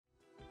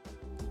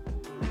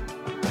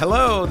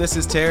Hello, this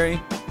is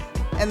Terry.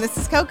 And this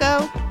is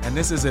Coco. And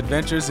this is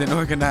Adventures in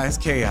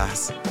Organized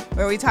Chaos,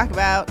 where we talk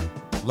about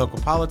local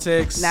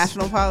politics,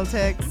 national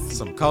politics,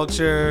 some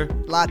culture,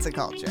 lots of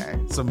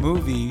culture, some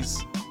movies,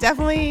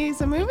 definitely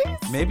some movies,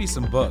 maybe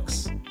some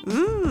books.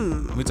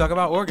 We talk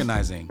about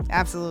organizing.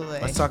 Absolutely.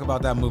 Let's talk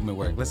about that movement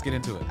work. Let's get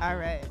into it. All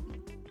right.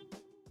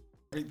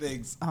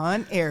 Everything's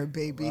on air,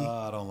 baby.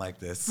 I don't like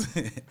this.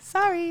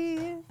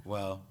 Sorry.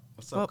 Well,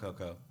 what's up,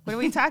 Coco? What are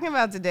we talking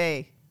about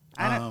today?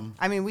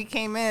 I mean, we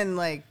came in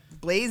like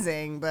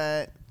blazing,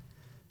 but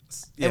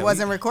it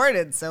wasn't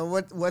recorded. So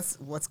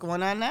what's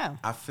going on now?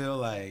 I feel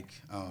like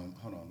hold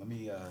on.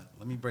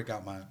 Let me break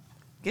out my.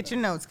 Get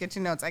your notes.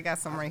 I got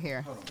some right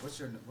here. Hold on.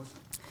 What's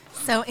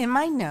So in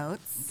my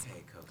notes,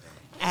 okay, Coco,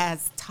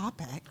 as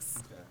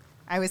topics,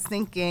 I was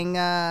thinking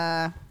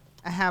I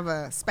have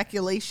a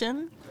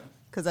speculation,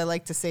 because I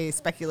like to say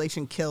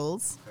speculation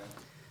kills.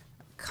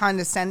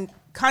 Condescension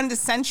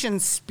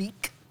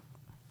speak.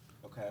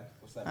 Okay,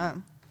 what's that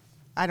mean?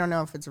 I don't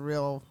know if it's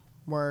real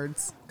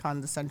words,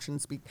 condescension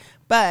speak,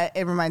 but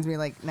it reminds me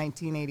like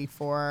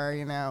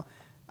 1984,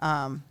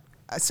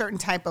 a certain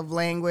type of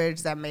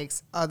language that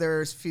makes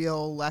others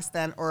feel less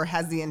than, or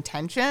has the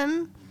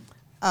intention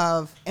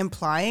of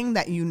implying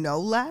that you know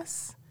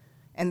less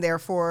and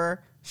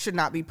therefore should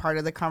not be part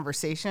of the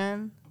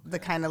conversation. The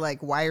kind of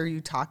like, why are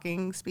you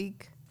talking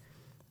speak.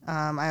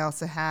 I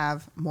also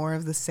have more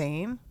of the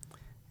same.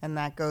 And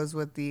that goes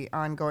with the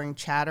ongoing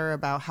chatter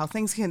about how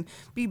things can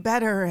be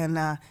better.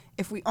 And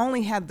if we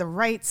only had the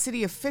right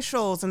city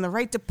officials and the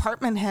right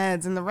department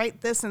heads and the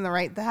right this and the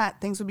right that,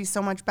 things would be so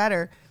much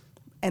better.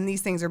 And these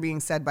things are being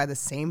said by the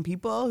same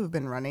people who've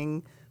been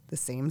running the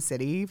same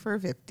city for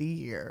 50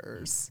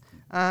 years.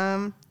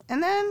 And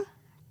then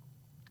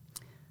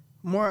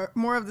more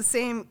of the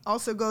same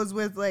also goes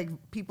with like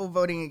people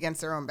voting against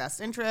their own best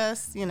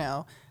interests.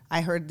 I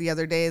heard the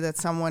other day that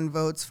someone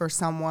votes for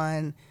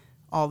someone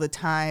all the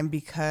time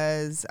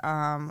because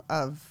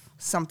of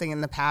something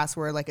in the past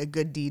where like a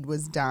good deed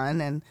was done,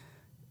 and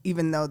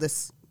even though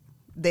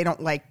they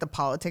don't like the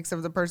politics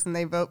of the person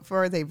they vote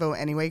for, they vote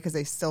anyway because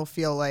they still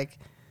feel like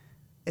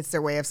it's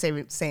their way of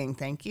saying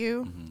thank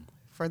you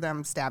for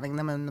them stabbing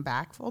them in the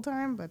back full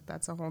time, but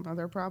that's a whole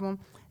other problem.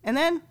 And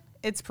then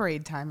it's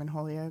parade time in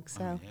Holyoke,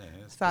 so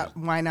thought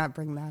why not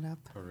bring that up?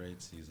 Parade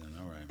season.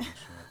 All right, make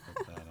sure I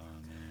put that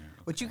on there.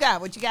 What you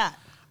got?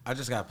 I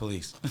just got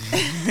police.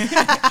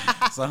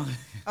 So,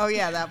 oh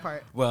yeah, that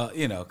part. Well,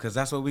 because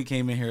that's what we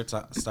came in here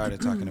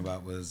started talking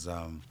about was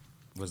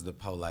the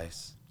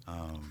police,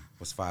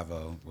 was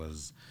 5-0,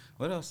 was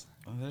what else?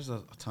 Oh, there's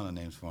a ton of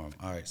names for them.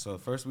 All right, so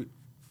first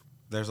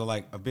there's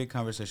a big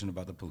conversation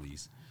about the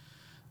police,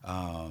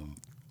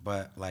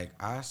 but like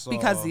I saw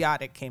because the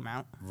audit came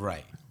out.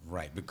 Right,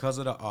 because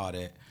of the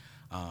audit.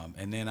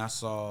 And then I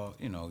saw,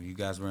 you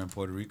guys were in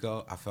Puerto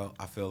Rico. I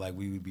feel like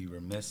we would be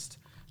remiss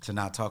to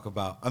not talk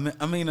about.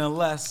 I mean,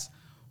 unless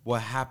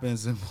what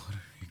happens in Puerto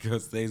Rico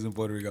stays in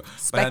Puerto Rico.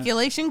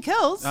 Speculation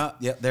kills.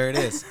 Yeah, there it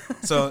is.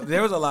 So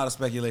there was a lot of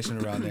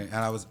speculation around there, and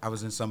I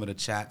was in some of the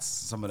chats,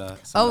 some of the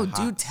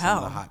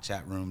hot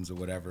chat rooms or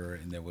whatever,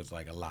 and there was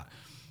like a lot.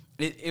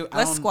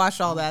 Let's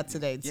squash all that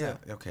today too.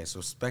 Yeah. Okay.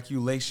 So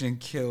speculation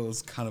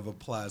kills kind of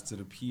applies to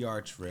the PR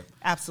trip.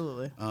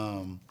 Absolutely.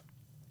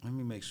 Let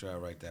me make sure I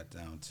write that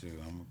down too.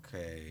 I'm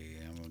okay.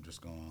 I'm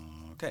just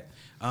going. Okay.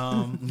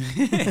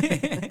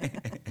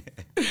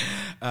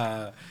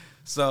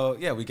 So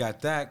yeah, we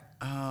got that.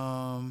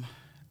 And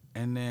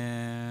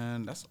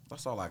then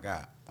that's all I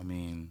got. I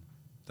mean,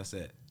 that's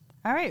it.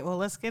 All right. Well,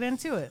 let's get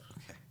into it.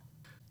 Okay.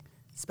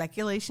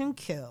 Speculation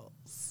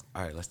kills.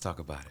 All right. Let's talk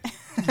about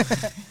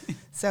it.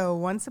 So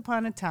once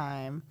upon a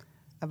time,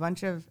 a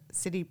bunch of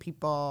city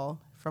people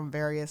from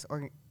various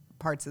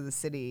parts of the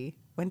city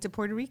went to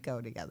Puerto Rico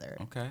together.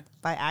 Okay.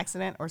 By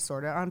accident or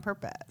sort of on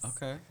purpose.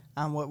 Okay.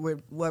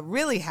 What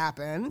really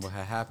happened? What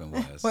had happened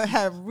was. What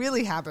had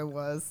really happened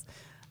was,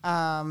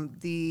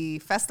 the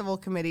festival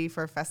committee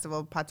for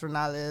Festival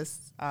Patronales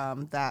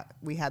that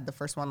we had the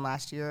first one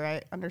last year,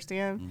 I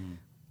understand. Mm-hmm.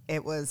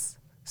 It was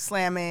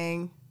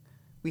slamming.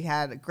 We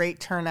had a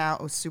great turnout.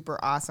 It was super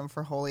awesome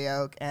for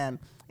Holyoke, and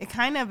it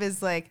kind of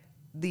is like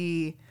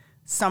the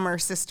summer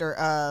sister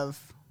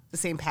of the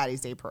St.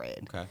 Patty's Day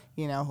Parade. Okay.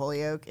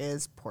 Holyoke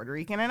is Puerto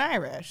Rican and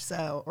Irish,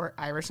 or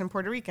Irish and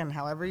Puerto Rican,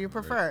 however you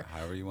prefer.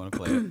 However you want to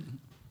play it.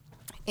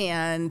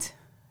 And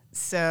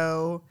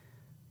so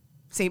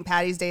St.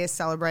 Patty's Day is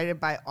celebrated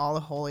by all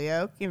of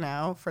Holyoke,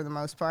 for the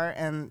most part,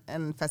 and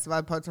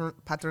Festival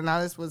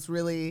Patronales was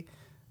really,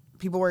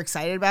 people were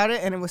excited about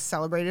it, and it was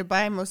celebrated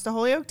by most of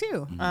Holyoke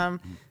too.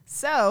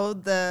 So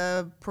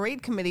the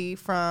parade committee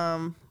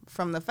from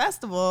the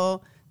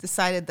festival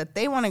decided that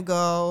they want to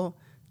go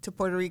to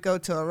Puerto Rico,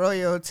 to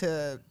Arroyo,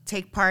 to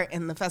take part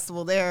in the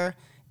festival there,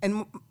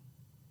 and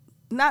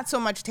not so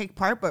much take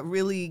part, but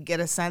really get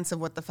a sense of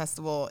what the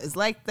festival is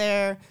like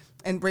there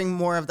and bring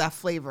more of that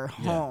flavor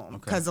home.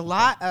 Because a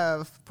lot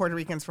of Puerto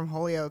Ricans from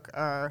Holyoke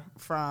are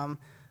from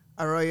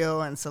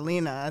Arroyo and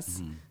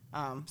Salinas.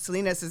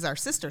 Salinas is our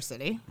sister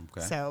city,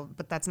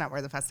 but that's not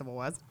where the festival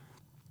was.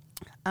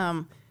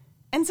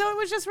 And so it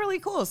was just really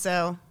cool.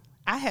 So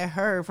I had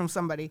heard from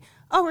somebody,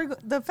 oh,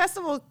 the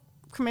festival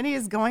committee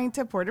is going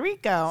to Puerto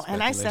Rico.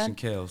 And I said,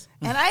 kills.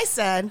 And I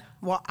said,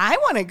 well, I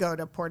want to go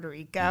to Puerto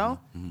Rico.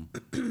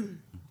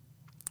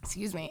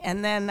 Excuse me.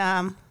 And then,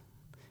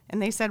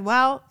 and they said,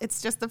 well,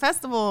 it's just the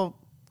festival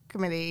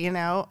committee, you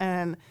know,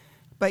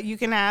 but you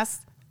can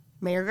ask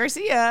Mayor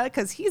Garcia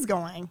because he's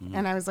going.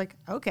 And I was like,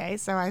 okay.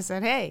 So I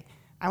said, hey,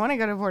 I want to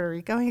go to Puerto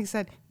Rico. He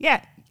said,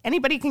 yeah,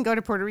 anybody can go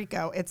to Puerto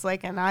Rico. It's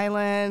like an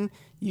island.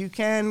 You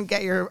can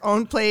get your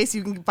own place.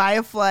 You can buy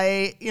a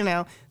flight. You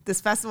know,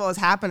 this festival is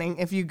happening.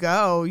 If you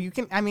go, you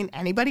can, I mean,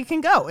 anybody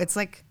can go. It's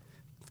like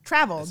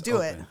travel, It's do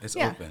open. it. It's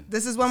yeah. open.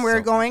 This is when It's we're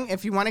open. going.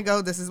 If you want to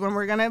go, this is when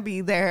we're going to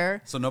be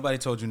there. So nobody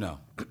told you no.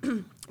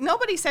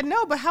 Nobody said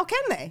no, but how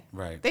can they?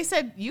 Right. They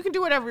said you can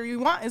do whatever you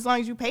want as long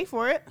as you pay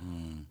for it.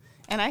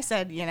 And I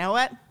said, you know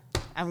what?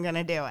 I'm going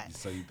to do it.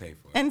 So you pay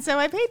for it. And so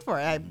I paid for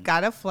it. I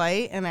got a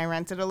flight and I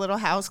rented a little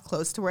house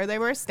close to where they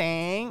were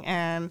staying.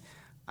 And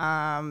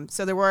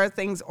so there were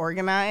things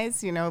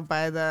organized, you know,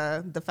 by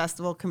the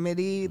festival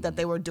committee that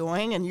they were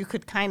doing. And you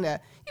could kind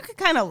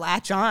of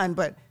latch on,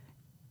 but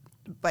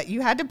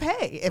you had to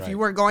pay if you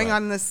were going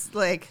on this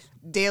like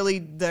daily.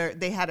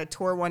 They had a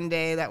tour one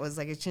day that was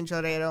like a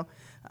chinchorreo.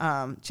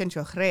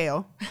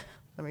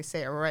 Let me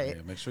say it right.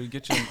 Yeah, make sure you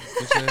get your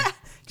language right.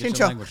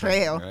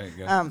 Chinchorreo. Right,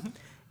 go.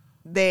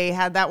 They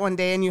had that one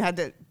day and you had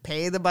to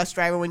pay the bus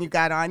driver when you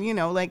got on, you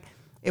know, like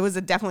it was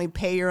a definitely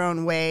pay your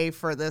own way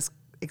for this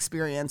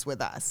experience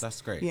with us.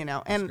 That's great. You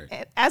know, That's and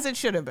great. as it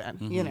should have been,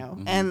 you know,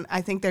 and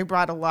I think they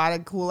brought a lot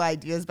of cool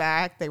ideas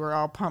back. They were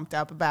all pumped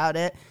up about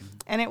it.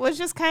 And it was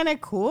just kind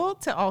of cool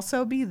to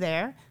also be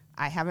there.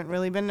 I haven't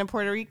really been to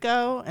Puerto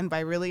Rico. And by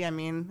really, I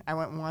mean, I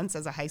went once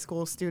as a high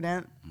school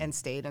student and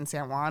stayed in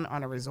San Juan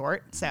on a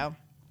resort. So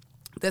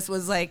this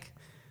was like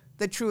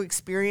the true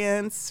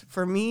experience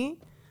for me.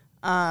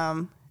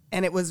 And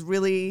it was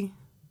really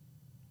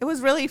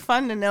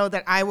fun to know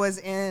that I was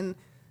in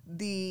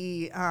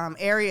the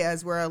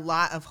areas where a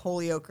lot of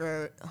Holyoke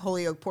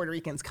Puerto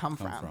Ricans come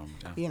from.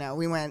 Yeah. You know,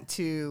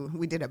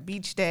 we did a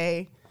beach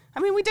day. I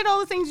mean, we did all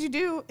the things you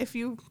do if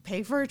you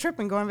pay for a trip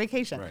and go on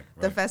vacation. Right,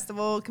 The right.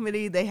 festival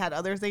committee, they had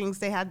other things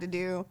they had to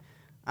do.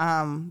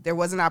 There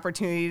was an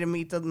opportunity to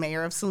meet the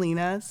mayor of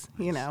Salinas.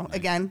 You know, Nice.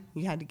 Again,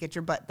 you had to get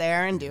your butt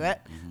there and do it.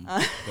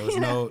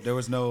 There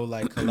was no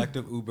like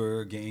collective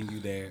Uber getting you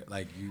there.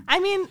 Like you.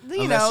 I mean,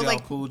 you Unless know, y'all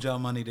like pooled y'all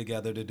money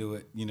together to do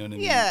it, you know what I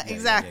mean? yeah,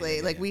 exactly.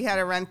 yeah, Like yeah. we had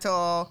a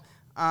rental.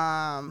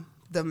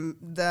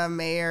 The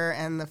mayor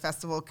and the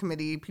festival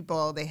committee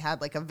people, they had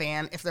like a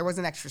van. If there was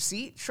an extra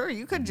seat, sure,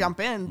 you could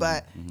jump in,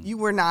 but you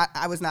were not.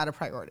 I was not a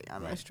priority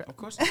on this trip. Of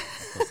course not.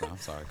 Of course not. I'm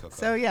sorry, Coco.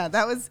 So yeah,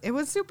 it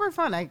was super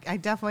fun. I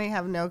definitely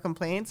have no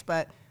complaints,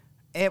 but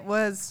it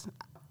was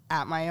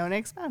at my own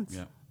expense.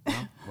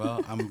 Yeah.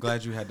 Well, I'm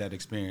glad you had that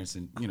experience,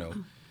 and you know,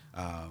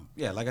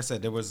 yeah, like I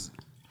said, there was.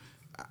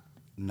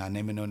 Not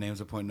naming no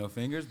names or pointing no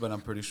fingers, but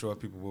I'm pretty sure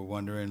people were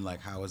wondering like,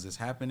 how is this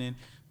happening?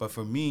 But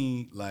for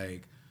me,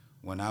 like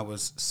when I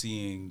was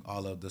seeing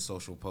all of the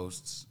social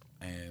posts,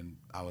 and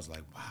I was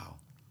like, wow,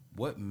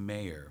 what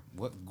mayor,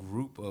 what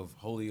group of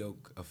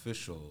Holyoke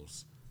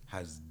officials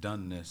has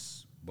done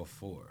this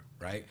before,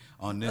 right?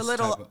 On this A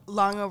little type of,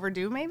 long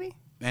overdue, maybe.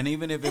 and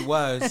even if it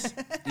was,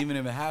 even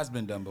if it has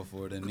been done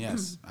before, then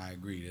yes, I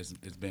agree. It's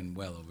been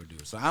well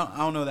overdue. So I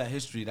don't know that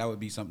history. That would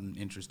be something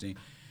interesting.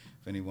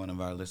 If any one of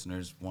our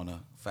listeners want to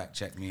fact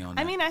check me on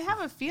that. I mean, I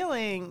have a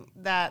feeling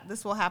that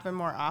this will happen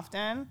more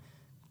often.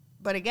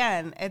 But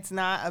again, it's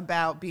not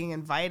about being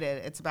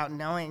invited. It's about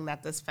knowing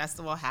that this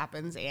festival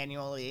happens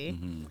annually.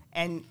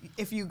 And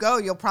if you go,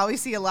 you'll probably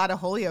see a lot of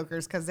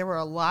Holyokers because there were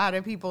a lot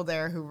of people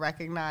there who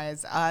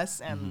recognize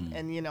us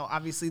and, you know,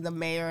 obviously the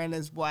mayor and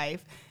his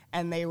wife.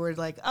 And they were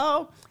like,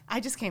 oh, I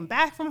just came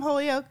back from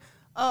Holyoke.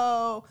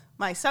 Oh,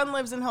 my son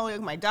lives in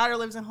Holyoke. My daughter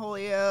lives in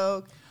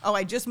Holyoke. Oh,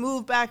 I just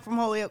moved back from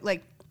Holyoke.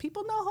 Like,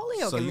 people know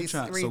Holyoke in these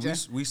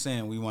regions. So we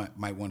saying we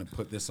might want to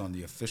put this on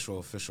the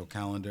official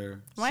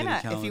calendar. Why city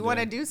not? Calendar, If you want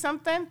to do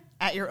something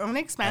at your own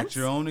expense. at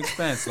your own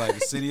expense, like the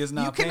city is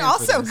not. You can paying for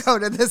also this. go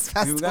to this You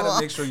festival. got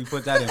to make sure you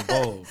put that in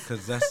bold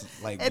because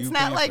that's like It's you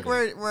not paying like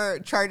for this. we're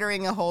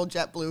chartering a whole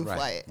JetBlue Right,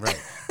 flight.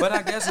 right. But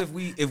I guess if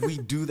we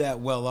do that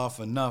well off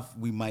enough,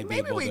 we might be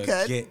Maybe able we to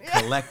could.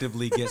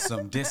 collectively get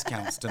some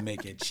discounts to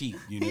make it cheap.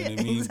 You know what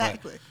I mean?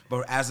 Exactly.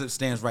 But as it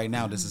stands right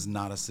now, this is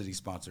not a city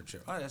sponsored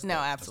trip. Oh, that's No,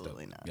 dope. That's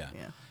absolutely dope. not.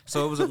 Yeah.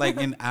 So it was like,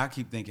 and I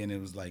keep thinking it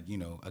was like, you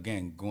know,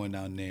 again, going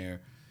down there,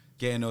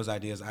 getting those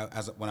ideas.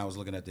 When I was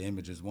looking at the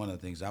images, one of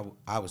the things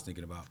I was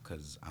thinking about,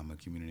 because I'm a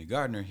community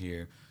gardener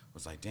here,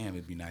 was like, damn,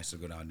 it'd be nice to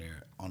go down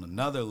there on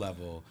another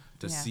level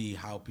to Yeah. see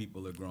how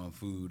people are growing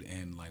food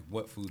and like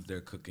what foods they're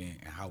cooking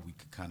and how we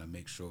could kind of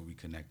make sure we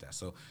connect that.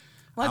 So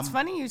Well, it's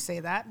funny you say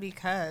that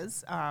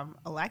because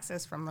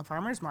Alexis from the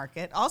farmer's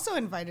market also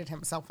invited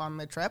himself on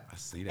the trip. I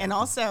see that. And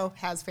also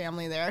has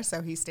family there.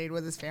 So he stayed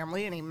with his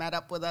family and he met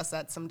up with us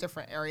at some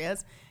different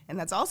areas. And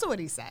that's also what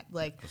he said.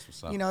 Like, That's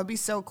what's up. you know, it'd be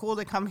so cool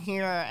to come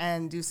here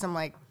and do some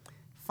like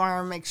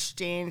farm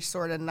exchange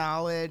sort of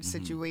knowledge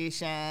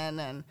situation.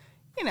 And,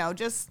 you know,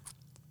 just,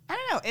 I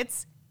don't know.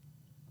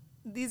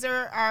 these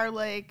are our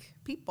like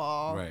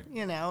people, Right.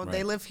 you know, Right.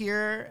 they live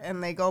here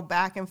and they go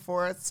back and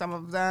forth. Some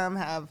of them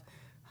have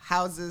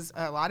houses.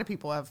 A lot of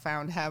people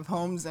have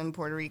homes in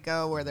Puerto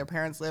Rico where their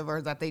parents live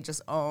or that they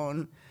just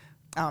own.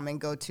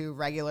 And go to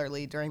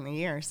regularly during the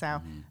year.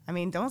 So, I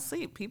mean, don't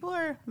sleep. People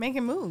are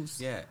making moves.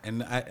 Yeah,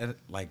 and I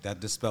like that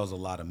dispels a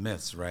lot of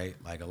myths, right?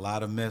 Like a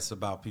lot of myths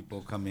about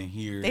people coming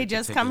here. They to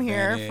just take come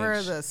here for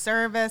advantage. the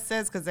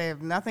services because they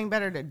have nothing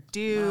better to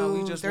do.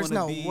 We just There's wanna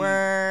no be-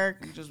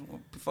 work.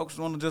 Folks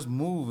want to just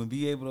move and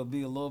be able to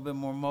be a little bit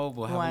more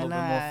mobile, have Why a little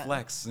bit more not?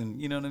 flex,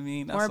 and you know what I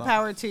mean. More all.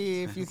 power to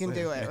you if you can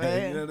do it,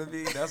 right? You know what I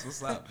mean? That's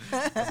what's up.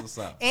 That's what's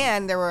up.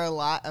 And there were a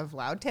lot of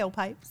loud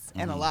tailpipes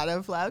and a lot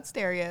of loud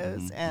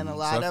stereos and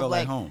a So lot it of felt like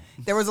like home.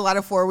 there was a lot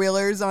of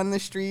four-wheelers on the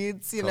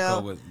streets, you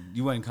know.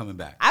 You wasn't coming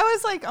back. I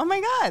was like, oh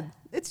my God,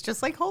 it's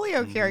just like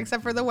Holyoke here,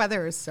 except for the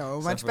weather is so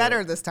much for-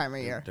 better this time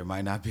of year. There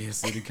might not be a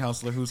city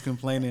councilor who's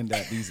complaining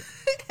that these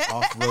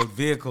off-road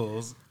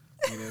vehicles,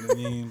 you know what I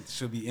mean,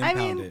 should be I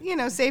impounded. mean, you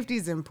know, safety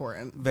is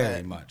important. Very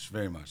but- much,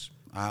 very much.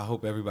 I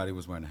hope everybody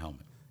was wearing a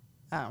helmet.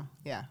 Oh,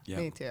 yeah, Yep.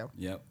 me too.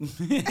 Yep.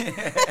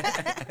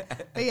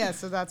 But yeah,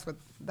 so that's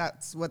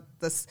what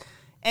this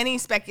any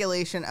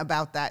speculation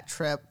about that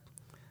trip,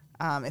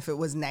 if it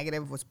was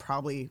negative, was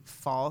probably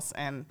false,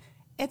 and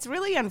it's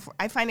really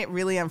I find it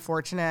really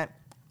unfortunate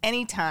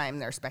anytime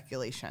there's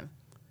speculation,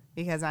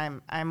 because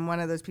I'm one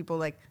of those people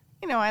like,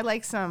 you know, I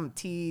like some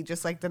tea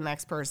just like the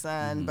next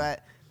person,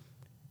 but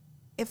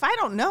if I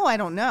don't know, I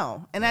don't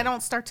know, and I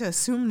don't start to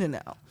assume to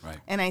know. Right.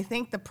 And I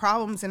think the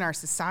problems in our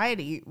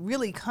society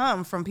really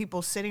come from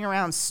people sitting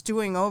around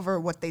stewing over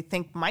what they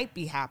think might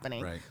be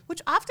happening, Right.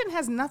 which often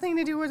has nothing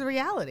to do with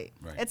reality.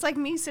 Right. It's like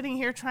me sitting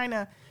here trying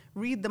to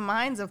read the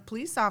minds of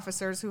police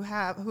officers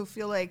who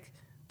feel like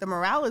the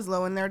morale is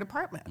low in their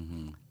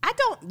department. I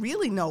don't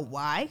really know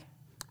why.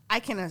 I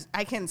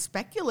can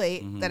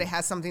speculate that it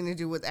has something to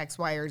do with X,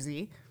 Y, or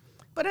Z,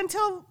 but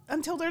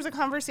until there's a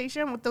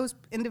conversation with those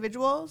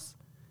individuals,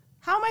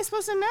 how am I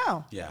supposed to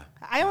know? Yeah.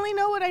 I only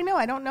know what I know.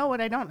 I don't know what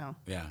I don't know.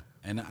 Yeah,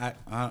 and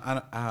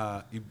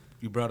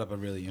you brought up a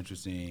really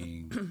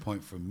interesting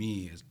point for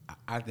me. Is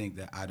I think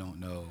that I don't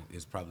know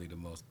is probably the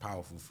most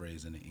powerful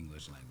phrase in the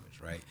English language,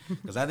 right?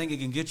 Because I think it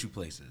can get you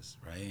places,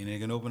 right, and it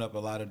can open up a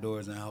lot of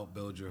doors and help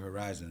build your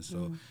horizons.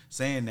 So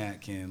saying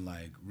that can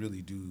like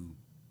really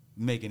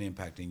make an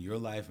impact in your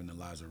life and the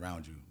lives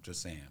around you.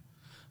 Just saying.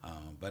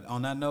 But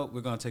on that note,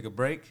 we're gonna take a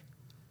break,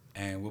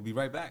 and we'll be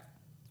right back.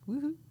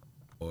 Woohoo.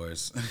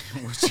 Boys,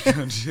 what you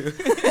gonna do?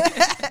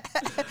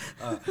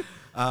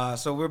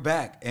 So we're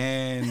back,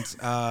 and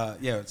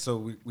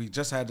so we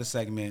just had the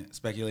segment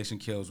Speculation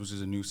Kills, which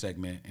is a new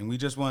segment, and we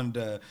just wanted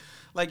to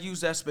like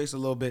use that space a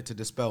little bit to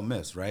dispel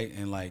myths, right?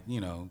 And like,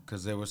 you know,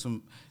 because there were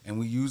some, and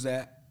we use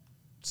that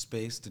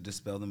space to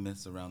dispel the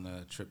myths around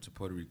the trip to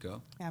Puerto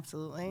Rico,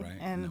 Absolutely. right?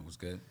 And that was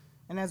good.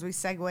 And as we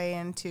segue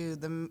into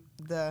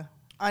the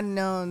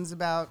unknowns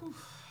about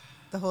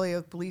the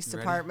Holyoke Police You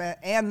ready? Department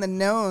and the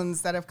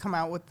knowns that have come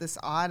out with this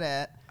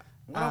audit,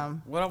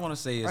 What I want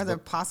to say is are there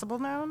possible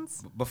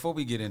knowns? before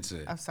we get into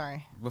it, I'm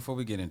sorry. before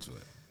we get into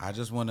it, I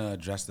just want to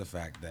address the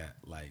fact that,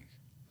 like,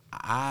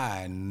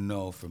 I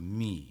know for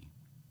me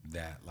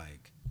that,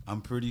 like,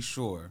 I'm pretty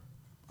sure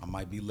I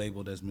might be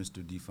labeled as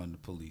Mr. Defund the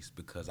Police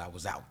because I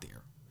was out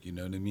there. You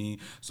know what I mean?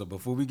 So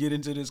before we get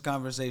into this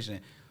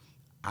conversation,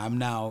 I'm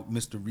now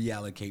Mr.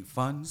 Reallocate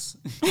Funds.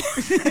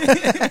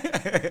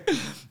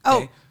 Oh,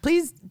 Okay?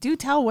 please do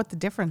tell what the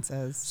difference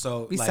is.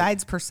 So,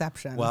 besides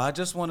perception. Well, I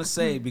just want to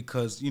say,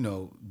 because, you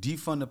know,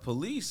 defund the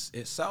police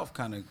itself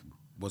kind of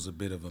was a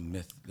bit of a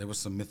myth. There was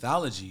some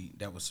mythology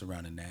that was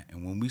surrounding that.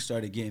 And when we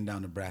started getting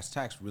down to brass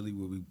tacks, really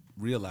what we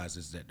realized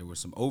is that there was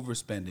some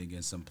overspending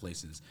in some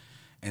places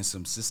and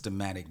some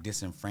systematic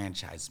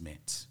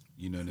disenfranchisement,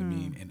 you know what I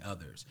mean, in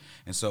others.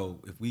 And so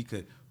if we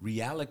could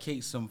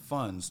reallocate some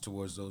funds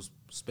towards those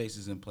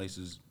spaces and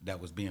places that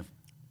was being,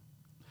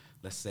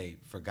 let's say,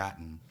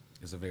 forgotten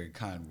is a very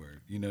kind word,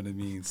 you know what I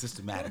mean,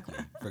 systematically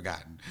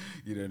forgotten,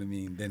 you know what I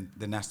mean, then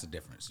that's the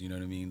difference, you know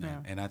what I mean? Yeah.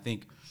 And I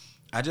think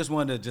I just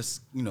wanted to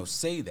just, you know,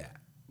 say that,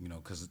 you know,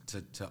 because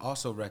to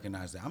also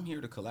recognize that I'm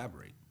here to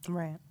collaborate.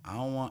 right. I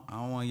don't want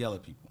to yell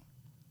at people.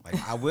 Like,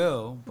 I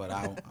will, but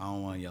I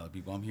don't want to yell at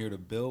people. I'm here to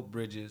build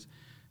bridges,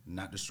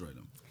 not destroy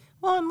them.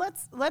 Well, and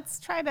let's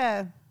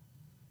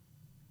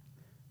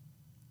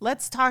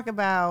talk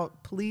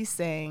about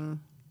policing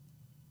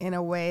in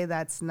a way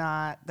that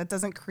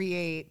doesn't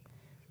create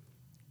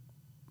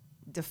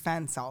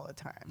defense all the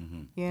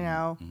time. You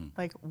know,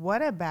 like,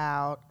 what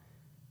about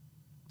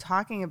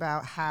talking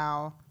about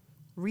how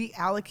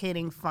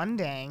reallocating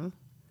funding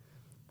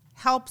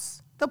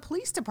helps the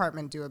police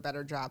department do a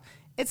better job?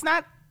 It's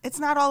not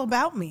all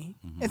about me.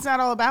 It's not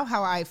all about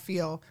how I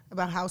feel,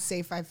 about how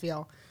safe I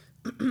feel.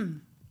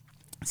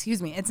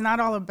 Excuse me. It's not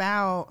all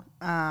about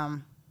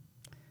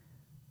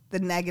the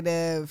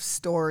negative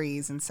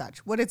stories and such.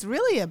 What it's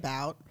really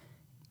about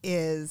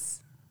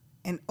is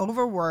an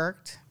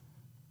overworked,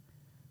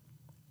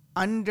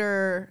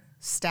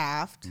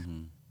 understaffed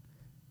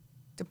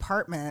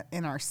department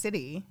in our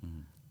city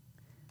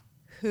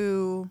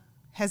who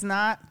has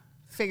not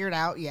figured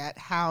out yet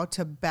how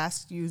to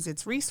best use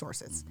its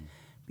resources,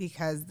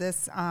 because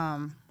this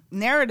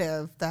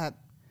narrative that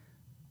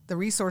the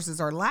resources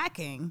are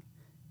lacking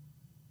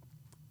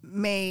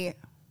may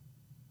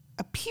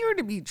appear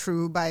to be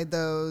true by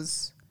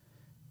those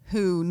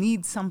who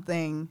need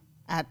something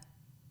at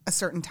a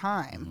certain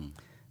time.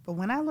 But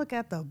when I look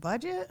at the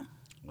budget,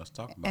 let's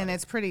talk about and it.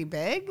 it's pretty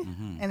big,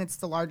 and it's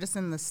the largest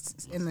in the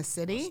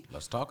city.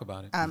 Let's talk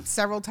about it.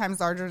 Several times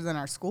larger than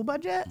our school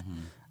budget.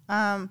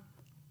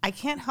 I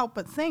can't help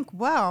but think,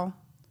 well,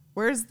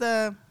 where's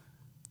the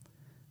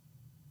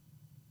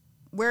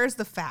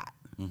fat?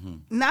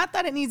 Not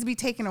that it needs to be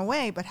taken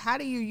away, but how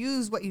do you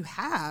use what you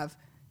have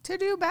to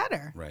do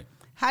better? Right.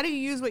 How do you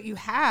use what you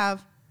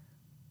have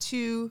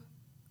to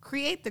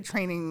create the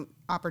training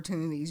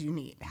opportunities you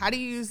need? How do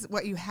you use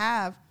what you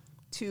have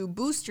to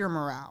boost your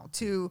morale,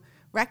 to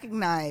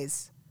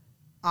recognize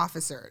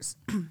officers?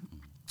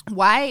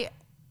 Why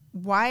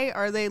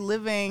are they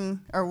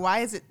living, or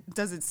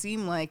does it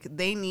seem like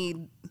they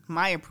need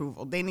my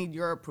approval? They need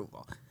your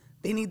approval.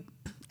 They need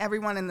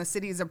everyone in the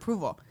city's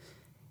approval.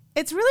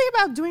 It's really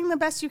about doing the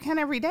best you can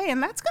every day,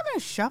 and that's going to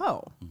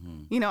show.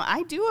 You know,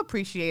 I do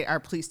appreciate our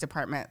police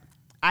department.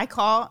 I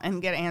call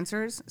and get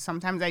answers.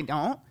 Sometimes I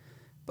don't.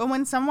 But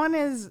when someone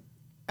is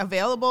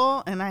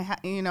available and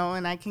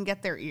I can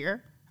get their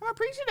ear, I'm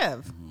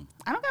appreciative.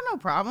 I don't got no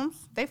problems.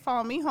 They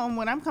follow me home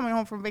when I'm coming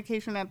home from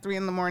vacation at 3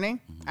 a.m.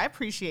 I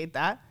appreciate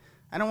that.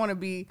 I don't want to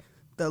be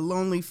the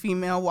lonely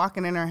female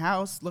walking in her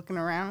house looking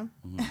around,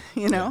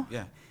 you know?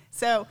 Yeah.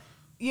 So,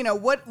 you know,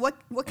 what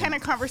kind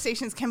of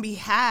conversations can be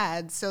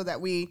had so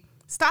that we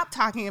stop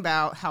talking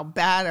about how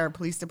bad our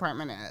police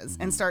department is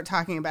and start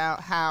talking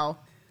about how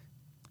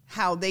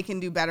they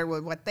can do better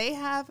with what they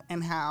have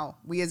and how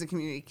we as a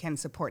community can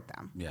support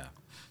them. Yeah.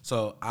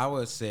 So I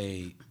would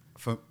say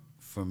for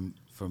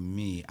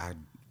me,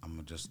 I'm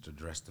gonna just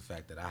address the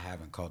fact that I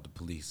haven't called the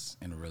police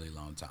in a really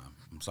long time.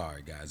 I'm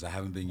sorry, guys. I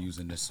haven't been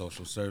using this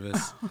social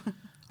service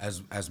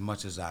as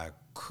much as I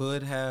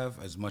could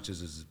have, as much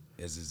as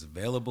is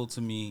available to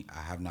me.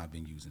 I have not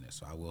been using it,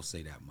 so I will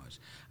say that much.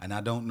 And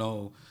I don't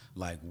know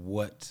like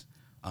what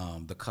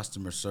the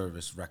customer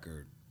service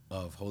record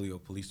of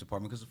Holyoke Police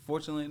Department, because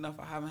fortunately enough,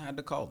 I haven't had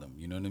to call them.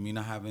 You know what I mean?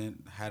 I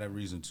haven't had a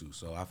reason to,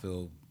 so I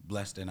feel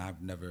blessed, and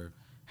I've never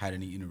had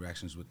any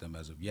interactions with them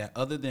as of yet,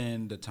 other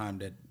than the time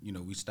that, you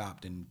know, we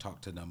stopped and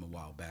talked to them a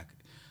while back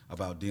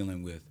about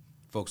dealing with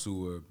folks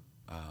who were,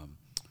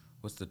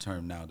 what's the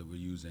term now that we're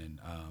using,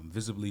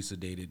 visibly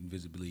sedated and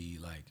visibly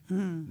like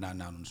not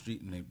out on the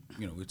street, and they,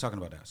 you know, we're talking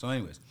about that. So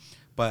anyways,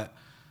 but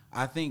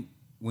I think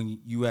when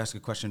you ask a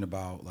question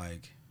about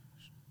like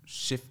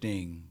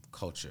shifting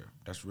culture,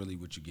 that's really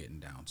what you're getting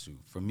down to.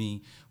 For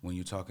me, when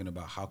you're talking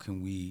about how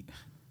can we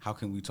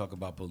talk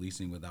about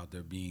policing without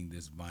there being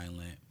this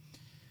violent,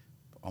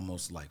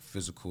 almost like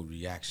physical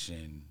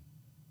reaction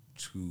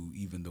to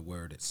even the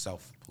word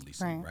itself,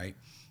 policing, right?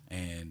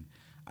 And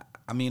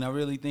I mean, I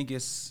really think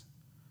it's,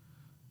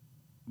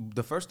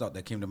 the first thought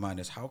that came to mind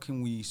is how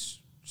can we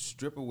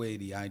strip away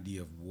the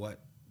idea of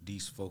what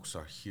these folks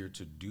are here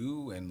to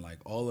do, and like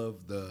all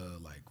of the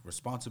like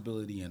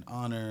responsibility and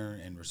honor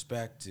and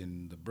respect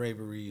and the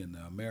bravery and the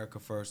America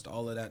first,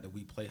 all of that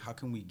we play. How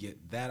can we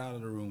get that out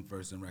of the room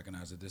first and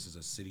recognize that this is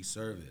a city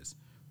service,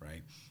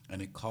 right?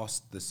 And it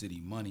costs the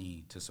city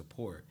money to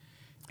support.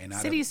 And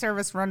city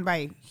service run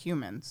by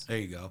humans. There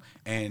you go.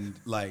 And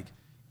like,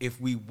 if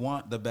we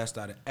want the best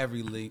out of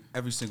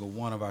every single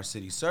one of our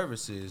city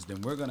services, then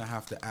we're gonna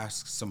have to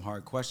ask some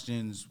hard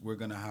questions. We're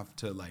gonna have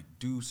to like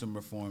do some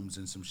reforms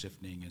and some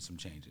shifting and some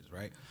changes,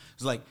 right?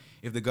 It's like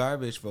if the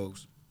garbage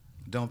folks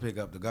don't pick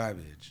up the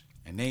garbage,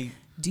 and they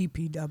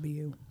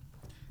DPW.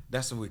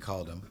 That's what we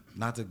call them,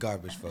 not the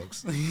garbage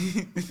folks.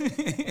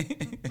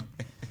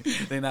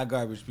 They're not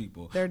garbage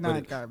people. They're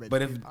not garbage people.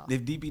 But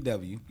if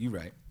DPW, you're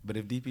right. But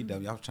if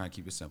DPW, I was trying to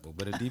keep it simple.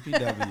 But if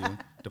DPW,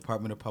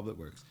 Department of Public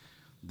Works,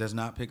 does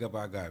not pick up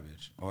our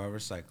garbage or our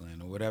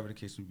recycling or whatever the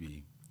case would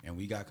be, and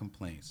we got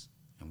complaints,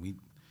 and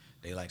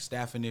they like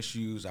staffing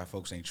issues, our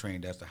folks ain't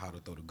trained as to how to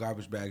throw the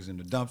garbage bags in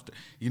the dumpster,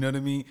 you know what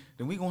I mean?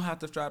 Then we gonna have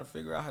to try to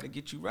figure out how to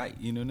get you right,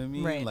 you know what I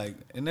mean? Right. Like,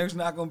 and there's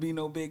not gonna be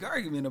no big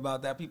argument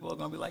about that. People are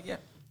gonna be like, yeah,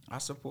 I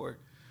support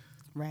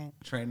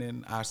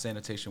training our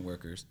sanitation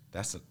workers.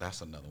 That's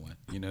another one,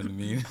 you know what I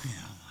mean?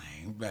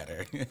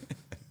 Better.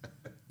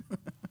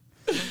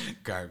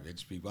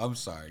 Garbage people. I'm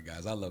sorry,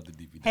 guys. I love the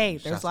DPW. Hey,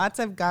 there's lots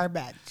of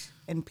garbage,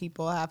 and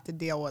people have to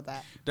deal with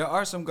that. There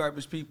are some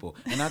garbage people,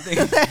 and I think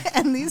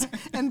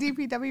and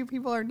DPW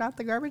people are not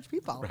the garbage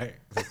people. Right.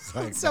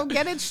 Like so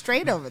get it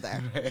straight over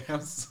there. Right.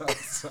 I'm so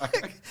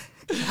sorry.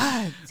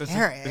 God,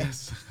 Terry.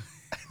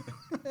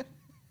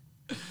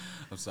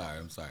 I'm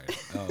sorry.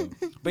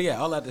 But yeah,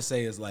 all I have to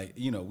say is like,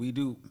 you know,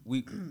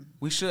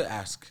 we should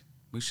ask.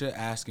 We should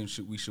ask, and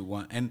we should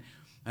want,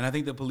 and I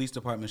think the police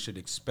department should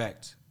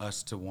expect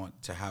us to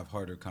want to have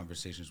harder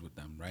conversations with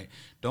them, right?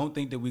 Don't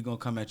think that we're going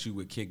to come at you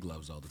with kid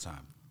gloves all the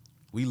time.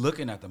 We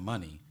looking at the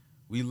money.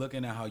 We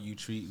looking at how you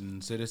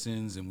treating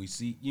citizens, and we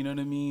see, you know what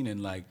I mean?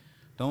 And like,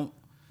 don't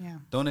Yeah.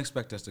 Don't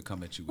expect us to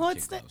come at you with Well,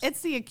 kid gloves.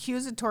 it's the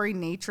accusatory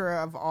nature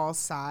of all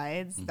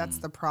sides. That's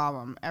the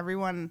problem.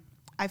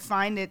 I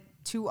find it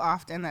too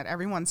often that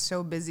everyone's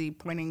so busy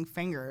pointing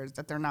fingers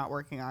that they're not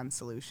working on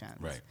solutions.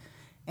 Right.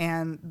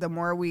 And the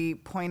more we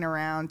point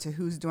around to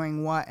who's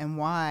doing what and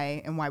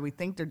why we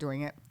think they're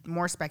doing it,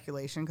 more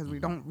speculation because we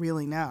don't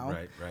really know.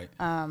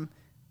 Right.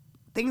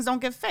 Things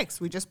don't get fixed.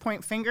 We just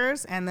point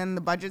fingers, and then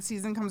the budget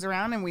season comes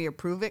around and we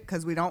approve it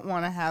because we don't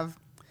want to have,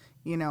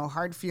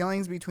 hard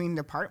feelings between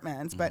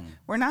departments. But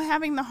we're not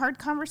having the hard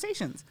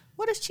conversations.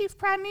 What does Chief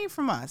Pratt need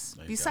from us?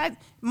 Besides,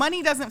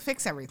 money doesn't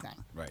fix everything.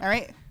 Right. All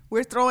right?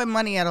 We're throwing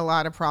money at a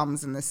lot of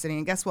problems in this city,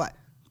 and guess what?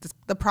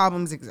 The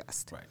problems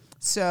exist. Right.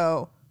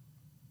 So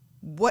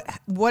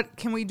what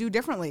can we do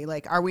differently?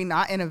 Like, are we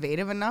not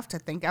innovative enough to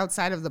think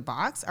outside of the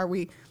box? Are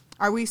we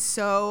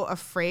so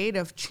afraid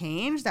of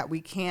change that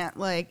we can't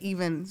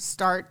even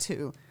start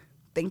to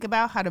think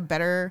about how to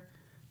better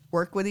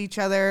work with each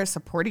other,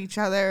 support each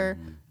other?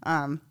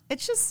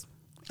 It's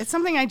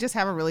something I just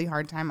have a really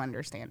hard time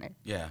understanding.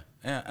 Yeah,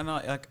 and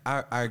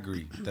I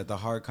agree that the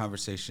hard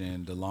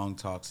conversation, the long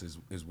talks is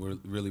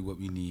really what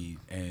we need,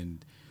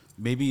 and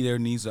maybe there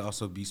needs to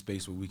also be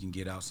space where we can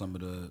get out some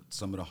of the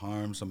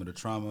harm, some of the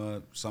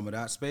trauma, some of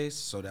that space,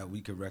 so that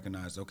we could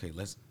recognize, okay,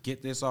 let's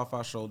get this off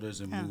our shoulders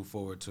and move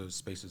forward to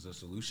spaces of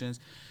solutions.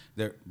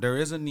 There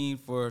is a need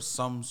for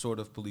some sort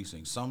of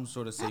policing, some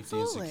sort of safety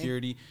and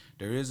security.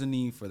 There is a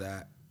need for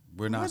that.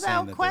 We're not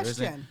saying that there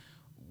isn't.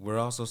 We're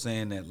also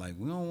saying that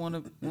we don't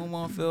want to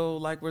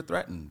feel like we're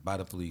threatened by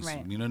the police.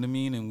 Right. You know what I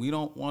mean? And we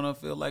don't want to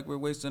feel like we're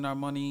wasting our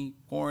money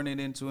pouring it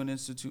into an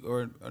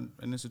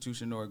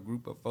institution or a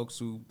group of folks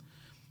who.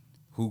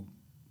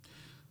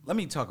 Let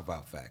me talk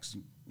about facts.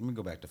 Let me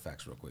go back to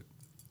facts real quick.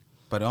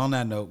 But on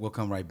that note, we'll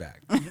come right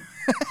back. All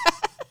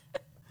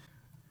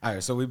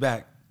right, so we're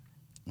back.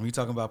 We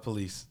talking about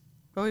police.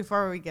 But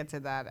before we get to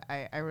that,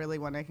 I really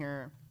want to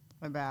hear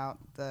about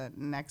the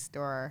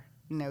Nextdoor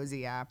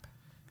Nosy app.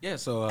 Yeah,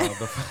 so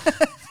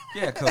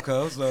yeah,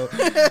 Coco. So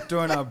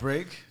during our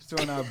brief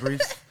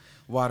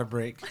water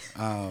break,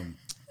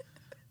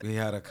 we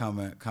had a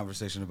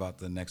conversation about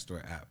the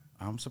Nextdoor app.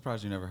 I'm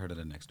surprised you never heard of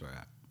the Nextdoor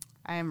app.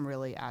 I am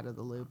really out of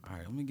the loop. All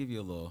right, let me give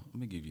you a little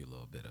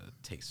bit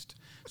of taste.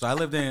 So I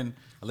lived in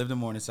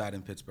Morningside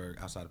in Pittsburgh,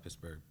 outside of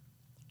Pittsburgh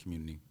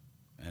community,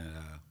 and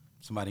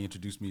somebody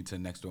introduced me to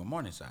Nextdoor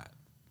Morningside.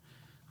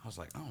 I was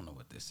like, I don't know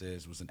what this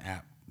is. It was an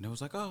app. And it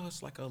was like, oh,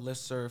 it's like a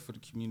listserv for the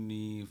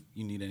community. If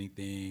you need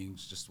anything,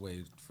 it's just a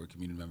way for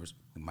community members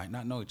who might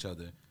not know each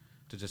other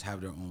to just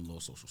have their own little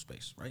social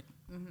space, right?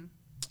 Mm-hmm.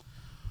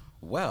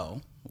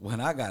 Well,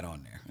 when I got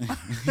on there,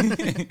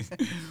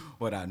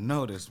 what I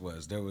noticed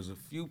was there was a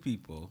few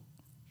people,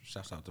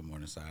 shouts out to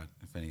Morningside,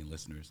 if any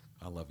listeners,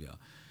 I love y'all.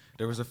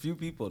 There was a few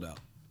people, though,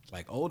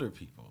 like older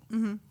people,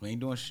 who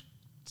ain't doing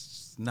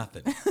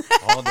nothing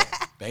all day.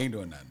 They ain't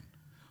doing nothing.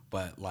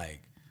 But,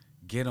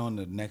 get on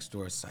the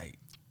Nextdoor site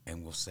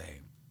and we'll say,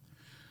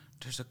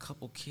 there's a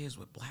couple kids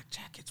with black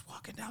jackets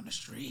walking down the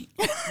street.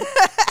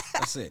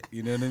 That's it.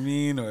 You know what I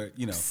mean? Or,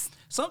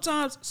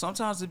 sometimes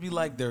it'd be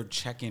like they're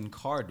checking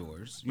car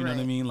doors. You know what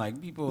I mean? Like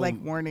people. Like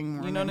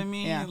warning. You know what I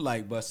mean?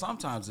 Yeah. But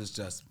sometimes it's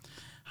just,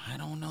 I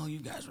don't know, you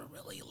guys were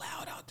really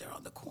loud out there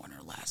on the corner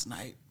last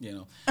night.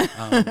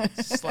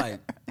 It's just like,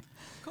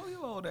 go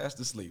your old ass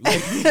to sleep.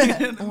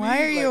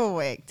 Why are you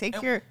awake?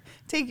 Take your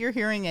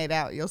hearing aid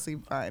out. You'll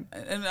sleep fine.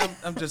 And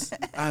I'm just.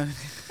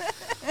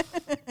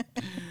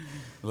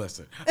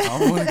 Listen,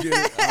 we're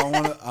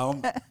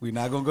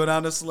not going to go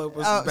down the slope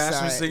of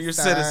bashing senior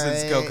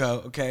citizens,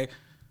 Coco, okay?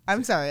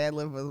 I'm sorry, I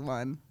live with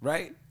one.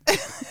 Right?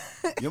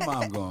 Your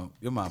mom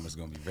is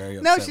going to be very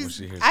upset when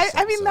she hears this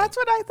I mean, that's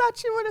what I thought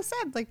she would have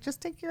said.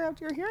 Just take your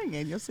hearing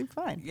aid, you'll sleep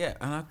fine. Yeah,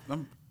 and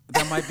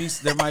there might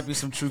be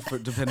some truth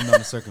depending on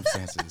the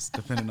circumstances,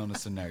 depending on the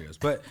scenarios.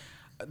 But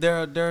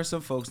there are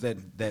some folks that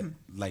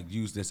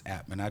use this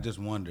app, and I just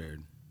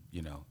wondered,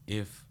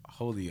 if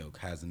Holyoke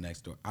has the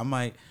Nextdoor.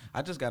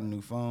 I just got a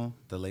new phone.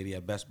 The lady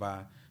at Best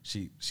Buy,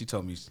 she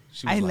told me,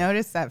 I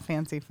noticed that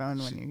fancy phone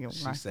when you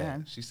walked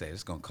in. She said,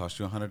 it's going to cost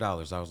you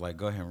 $100. I was like,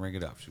 go ahead and ring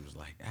it up. She was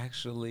like,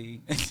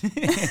 actually.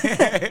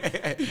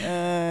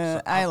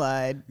 I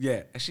lied.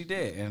 Yeah, she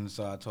did. And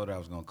so I told her I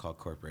was going to call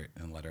corporate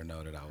and let her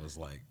know that I was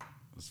like,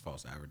 it was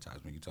false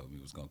advertisement. You told me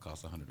it was going to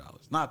cost $100.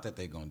 Not that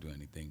they're going to do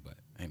anything, but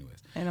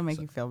anyways. It'll make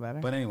you feel better.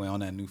 But anyway,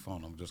 on that new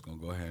phone, I'm just going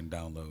to go ahead and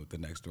download the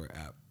Nextdoor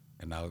app.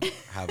 And I'll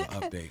have an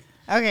update.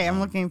 Okay, I'm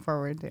looking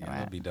forward to it.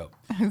 That'll be dope.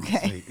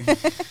 Okay.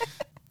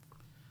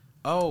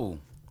 Oh,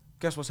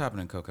 guess what's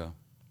happening, Coco?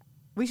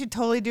 We should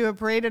totally do a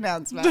parade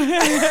announcement.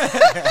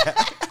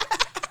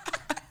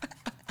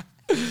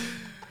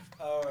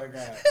 Oh, my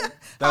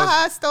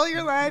God. Stole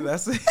your line.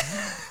 That's it.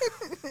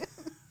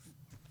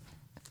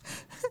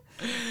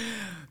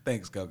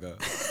 Thanks, Coco.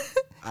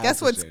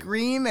 Guess what's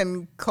green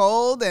and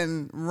cold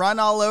and run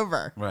all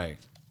over? Right.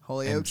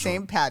 Holyoke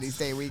St. Patty's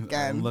Day weekend.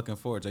 I'm looking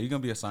forward to it. Are you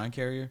going to be a sign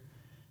carrier?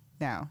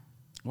 No.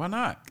 Why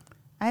not?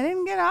 I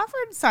didn't get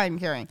offered sign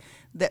carrying.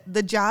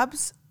 The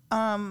jobs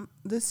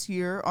this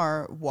year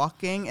are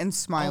walking and Oh,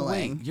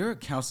 smiling. wait, you're a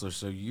counselor,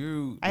 so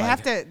you. I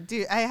have to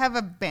do. I have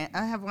a band.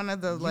 I have one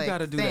of the You like. got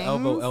to do things. the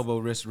elbow,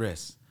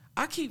 wrist.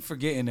 I keep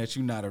forgetting that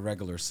you're not a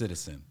regular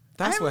citizen.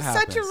 That's I'm what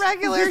happens. such a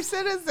regular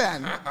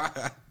citizen.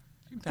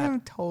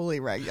 I'm totally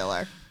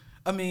regular.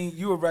 I mean,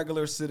 you a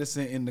regular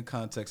citizen in the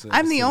context of.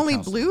 I'm the city only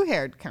council.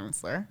 blue-haired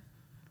counselor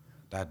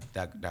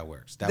That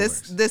works. That this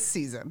works. this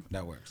season.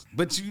 That works.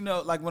 But you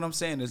know, like what I'm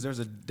saying is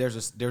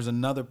there's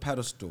another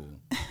pedestal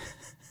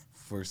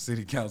for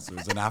city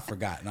councilors, and I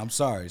forgot. And I'm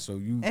sorry. So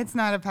you. It's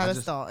not a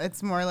pedestal.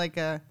 It's more like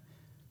a.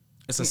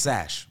 It's a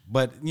sash,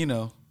 but you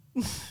know.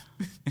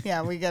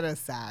 Yeah, we get a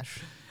sash.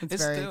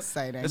 It's very still,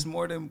 exciting. It's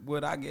more than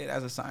what I get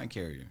as a sign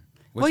carrier.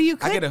 Well, you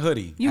could. I get a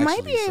hoodie. You might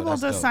actually, be so able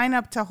that's to dope. sign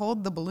up to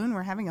hold the balloon.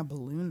 We're having a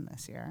balloon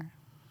this year.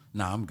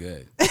 Nah, I'm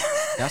good.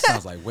 That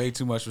sounds like way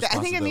too much I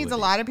responsibility. think it needs a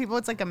lot of people.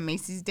 It's like a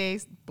Macy's Day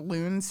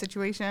balloon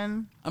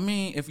situation. I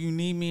mean, if you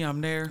need me,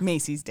 I'm there.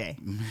 Macy's Day.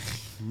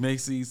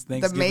 Macy's The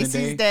Thanksgiving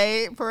Macy's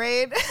Day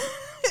parade.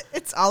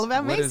 It's all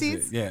about What is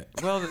Macy's. it? Yeah.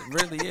 Well, it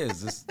really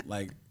is. It's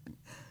like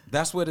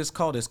that's what it's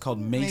called. It's called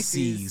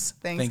Macy's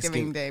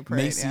Thanksgiving Day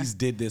parade, Macy's yeah.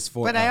 did this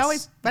for But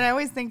us. I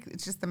always think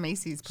it's just the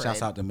Macy's parade.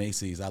 Shouts out to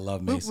Macy's. I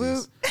love Woot Macy's.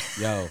 woot.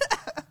 Yo,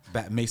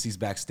 Macy's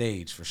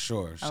backstage for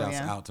sure. Shouts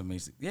yeah? out to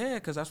Macy's. Yeah,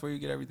 because that's where you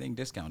get everything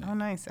discounted. Oh,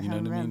 nice. I You know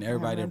what I haven't mean? been. I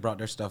Everybody that haven't brought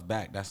their stuff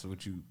back. That's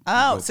what you.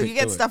 Oh, go so you pick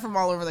get through it. stuff from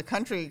all over the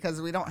country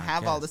because we don't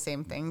have all guess. the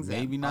same things.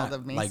 Maybe at not. All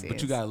the Like, Macy's.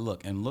 but you gotta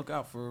look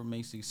out for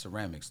Macy's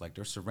ceramics. Like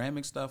their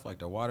ceramic stuff, like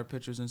their water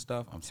pitchers and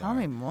stuff. I'm Tell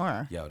sorry. me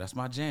more. Yo, that's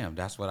my jam.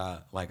 That's what I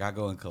like. I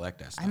go and collect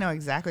that stuff. I know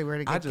exactly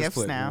where to I get just gifts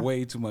put now.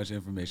 way too much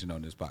information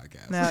on this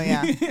podcast. No,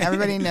 yeah.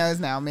 Everybody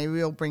knows now. Maybe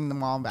we'll bring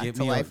them all back Give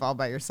to me a- life all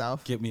by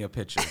yourself. Get me a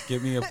picture.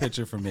 Give me a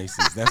picture from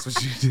Macy's. That's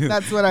what you do.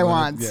 That's what I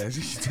want. Yeah,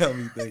 you tell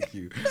me thank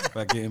you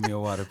by getting me a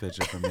water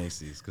pitcher from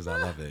Macy's because I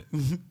love it.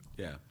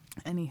 Yeah.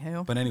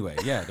 Anywho, But anyway,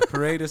 yeah, the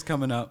parade is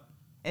coming up.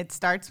 it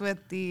starts with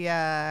the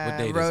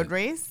date is road it?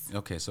 race.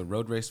 Okay, so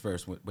road race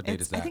first. What date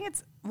is that? I think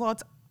it's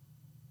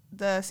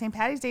the St.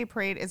 Patty's Day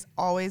parade is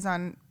always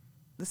on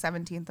the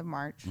 17th of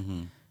March.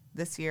 Mm-hmm.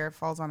 This year it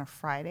falls on a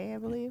Friday, I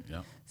believe.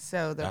 Yep.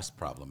 So That's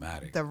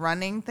problematic. the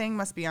running thing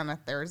must be on a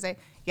Thursday.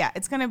 Yeah,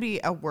 it's going to be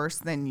a worse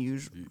than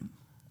usual.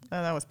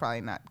 Oh, that was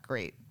probably not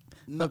great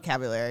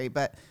vocabulary,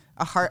 but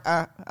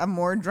a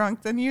more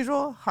drunk than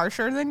usual,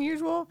 harsher than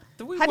usual.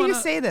 Do we How do you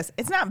wanna- say this?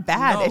 It's not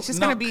bad. No, It's just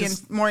no, going to be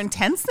 'cause- more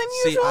intense than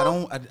See,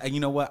 usual. you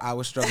know what? I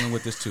was struggling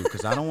with this too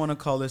because I don't want to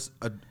call this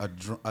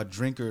a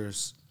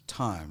drinker's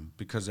time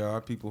because there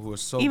are people who are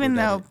sober. Even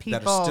that though are- that are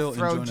people still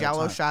throw enjoying their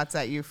Jello time. shots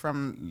at you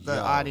from the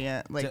Yo,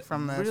 audience, like that-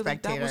 from the really,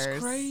 spectators. That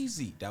was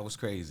crazy. That was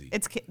crazy.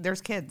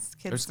 There's kids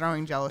There's-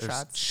 throwing Jello There's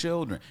shots.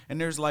 children,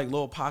 and there's like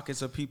little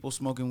pockets of people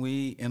smoking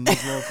weed in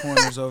those little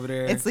corners over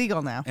there. It's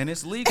legal now. and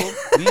it's legal.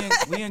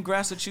 we in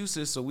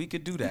Massachusetts, so we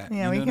could do that.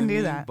 Yeah, You we know can what I do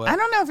mean? that. But I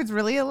don't know if it's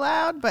really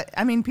allowed, but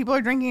I mean, people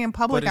are drinking in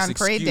public But on it's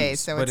parade days,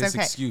 excused. so But it's it's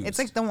okay. excused. It's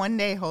like the one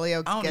day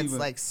Holyoke I don't gets even-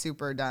 like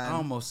super I done.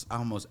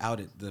 almost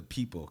outed the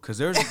people because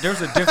there's a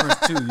difference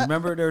too. You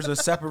remember there's a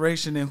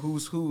separation in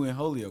who's who in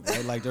Holyoke,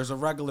 right? Like there's a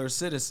regular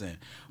citizen,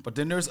 but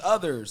then there's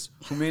others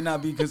who may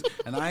not be.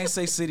 And I ain't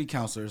say city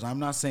councilors. I'm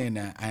not saying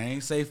that. I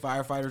ain't say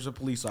firefighters or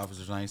police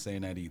officers. I ain't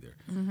saying that either.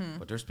 Mm-hmm.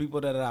 But there's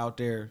people that are out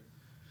there.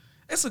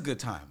 It's a good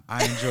time.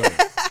 I enjoy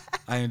it.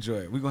 I enjoy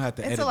it. We're gonna have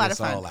to It's edit a lot this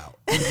of fun. all out.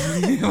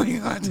 We gonna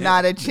have to-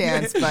 Not a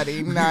chance,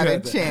 buddy. Not we a gonna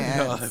have to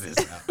edit all chance. of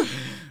this out.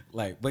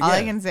 Like, but All yeah.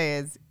 I can say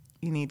is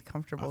you need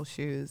comfortable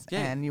shoes Yeah,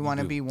 and you you want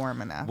to do. be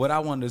warm enough. What I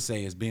wanted to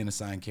say is being a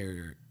sign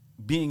carrier,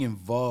 being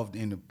involved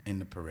in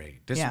the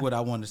parade. This Yeah. is what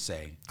I wanted to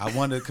say. I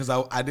wanted because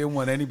I didn't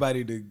want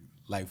anybody to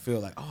like feel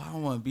like, oh, I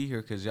don't want to be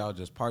here because y'all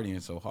just partying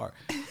so hard.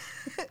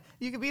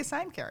 You could be a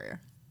sign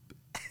carrier.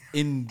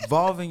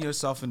 Involving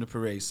yourself in the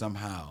parade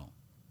somehow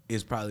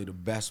is probably the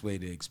best way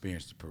to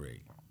experience the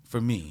parade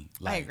for me.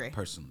 Like, agree.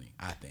 personally,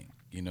 I think.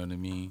 You know what I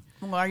mean?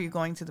 Well, are you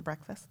going to the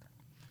breakfast?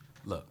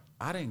 Look,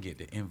 I didn't get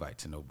the invite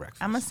to no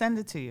breakfast. I'm going to send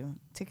it to you.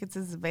 Tickets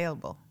is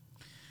available.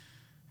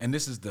 and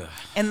this is the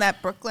And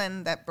that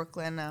Brooklyn,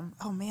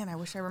 oh man, I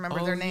wish I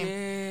remembered their name.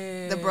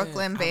 Yeah. The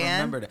Brooklyn I band.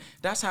 remember that.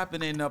 That's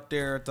happening up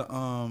there at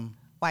the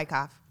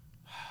Wyckoff.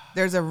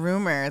 There's a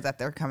rumor that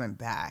they're coming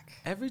back.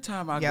 Every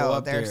time I Yo, go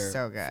up they're there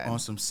so good. on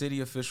some city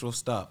official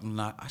stuff,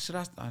 that's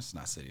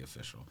not city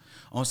official.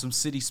 On some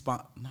city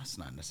spot, that's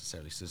not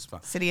necessarily city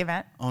spot. City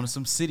event? On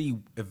some city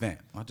event,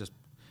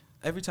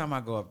 every time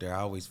I go up there, I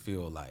always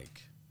feel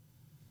like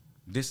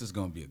this is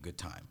gonna be a good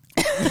time.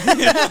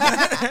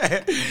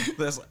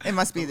 It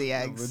must be the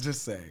eggs. But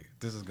just say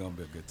this is gonna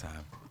be a good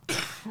time.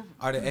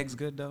 Are the eggs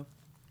good though?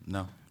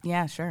 No,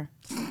 Yeah, sure.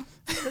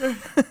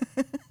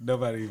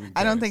 nobody even. Cares.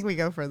 I don't think we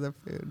go for the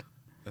food.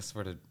 That's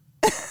for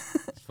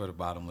the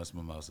bottomless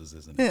mimosas,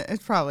 isn't it? Yeah,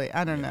 it's probably,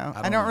 I don't know. I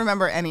I don't don't know.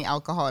 remember any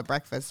alcohol at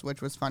breakfast,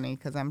 which was funny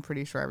because I'm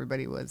pretty sure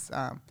everybody was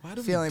Why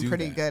do we feeling do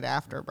pretty that? good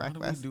after Why do we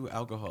breakfast. do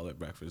alcohol at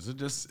breakfast? It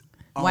just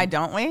Why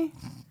don't we?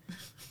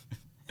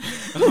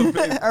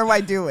 Or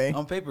why do we?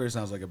 on paper it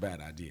sounds like a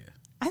bad idea.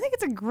 I think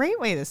it's a great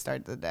way to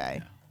start the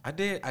day. I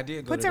did go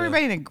Puts to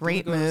everybody in a did we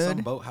great go to some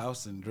mood.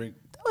 boathouse and drink.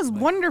 was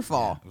wonderful.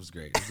 Yeah, it was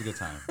great. It was a good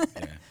time.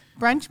 Yeah.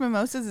 Brunch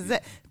mimosas is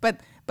it, but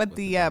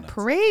the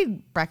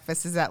parade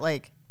breakfast is at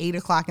like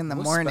 8:00 in the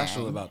morning. What's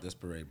special about this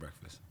parade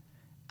breakfast?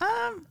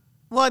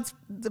 Well, it's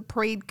the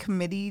parade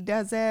committee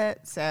does it,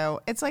 so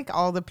it's like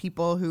all the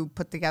people who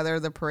put together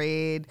the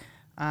parade,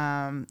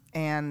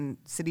 and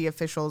city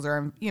officials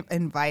are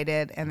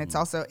invited, and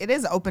it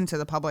is open to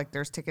the public.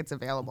 There's tickets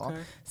available,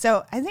 Okay.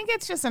 so I think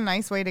it's just a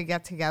nice way to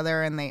get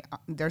together. And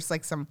there's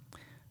like some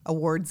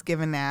awards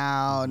given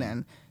out,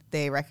 and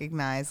they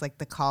recognize like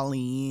the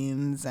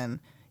Colleens, and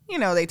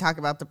they talk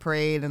about the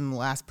parade and the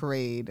last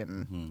parade,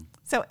 and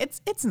so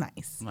it's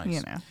nice.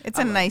 Nice. It's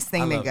a nice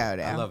thing to love go it.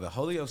 to. I love it.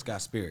 Holyoke's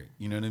got spirit.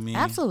 You know what I mean?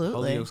 Absolutely.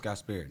 Holyoke's got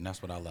spirit, and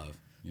that's what I love.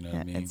 You know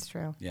what I mean? It's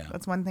true. Yeah.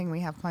 That's one thing we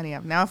have plenty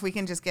of. Now, if we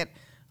can just get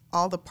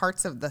all the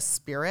parts of the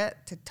spirit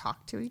to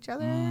talk to each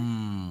other,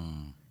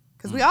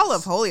 because we all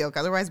love Holyoke.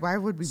 Otherwise, why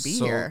would we be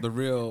here? The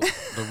real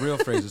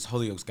phrase is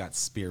Holyoke's got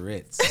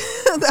spirits.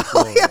 The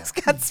Holyoke's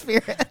got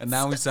spirit. And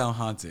now we sound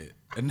haunted.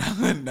 And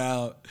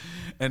now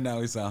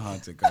we sound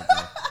haunted, Coco.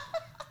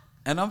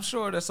 And I'm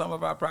sure that some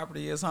of our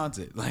property is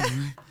haunted.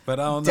 But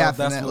I don't know if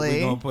that's what we're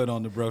going to put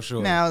on the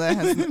brochure. No,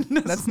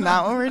 that's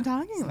not what we're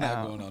talking about.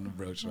 Not going on the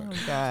brochure. Oh,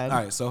 God. All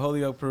right, so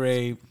Holyoke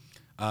Parade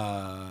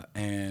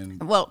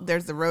and Well,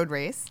 there's the road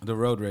race. the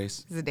road race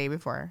It's the day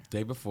before.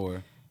 day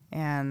before.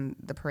 And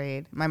the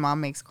parade. My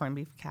mom makes corned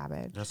beef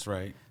cabbage. That's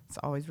right. It's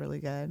always really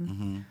good.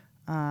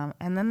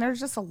 And then there's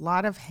just a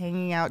lot of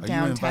hanging out Are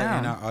downtown. you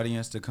inviting our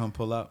audience to come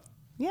pull up?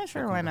 Yeah,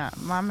 sure. Why not?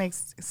 Mom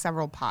makes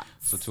several pots.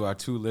 So to our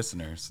 2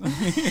 listeners.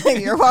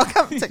 You're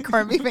welcome to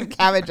corned beef and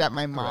cabbage at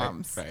my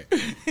mom's.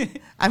 Right.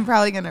 I'm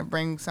probably gonna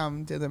bring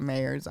some to the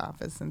mayor's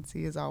office since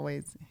he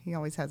always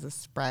has a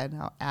spread.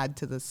 I'll add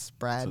to the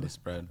spread. To the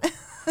spread.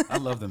 I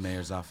love the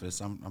mayor's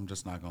office. I'm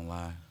just not gonna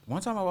lie.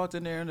 One time I walked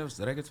in there and there was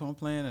reggaeton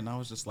playing, and I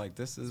was just like,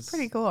 "This is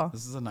pretty cool.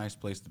 This is a nice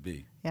place to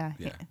be." Yeah,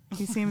 Yeah.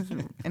 He seems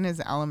in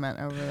his element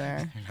over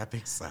there. I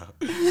think so.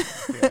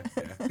 Yeah.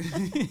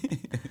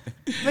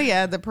 But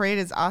yeah, the parade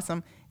is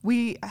awesome.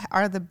 We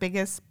are the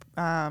biggest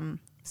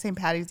St.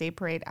 Patty's Day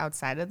parade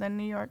outside of the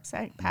New York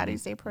St.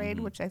 Patty's Day parade,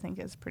 which I think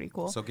is pretty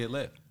cool. So get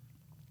lit.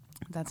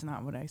 That's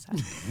not what I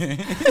said.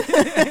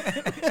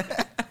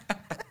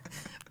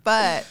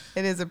 But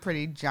it is a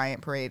pretty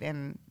giant parade,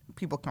 and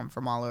people come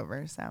from all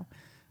over. So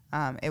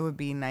it would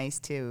be nice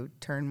to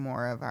turn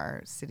more of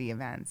our city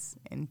events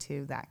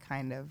into that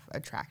kind of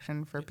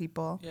attraction for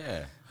people.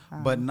 Yeah,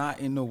 but not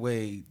in a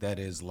way that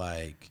is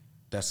like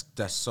that's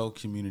so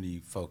community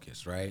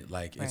focused, right?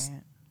 Like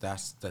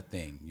that's the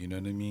thing. You know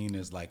what I mean?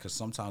 It's like because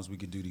sometimes we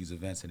could do these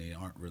events and they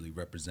aren't really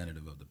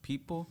representative of the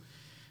people.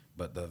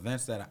 But the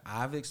events that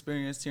I've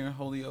experienced here in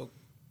Holyoke,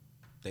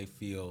 they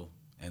feel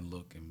and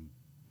look and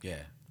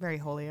very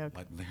Holyoke.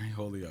 like very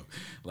Holyoke.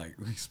 Like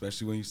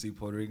especially when you see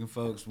Puerto Rican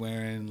folks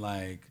wearing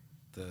like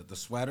the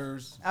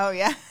sweaters Oh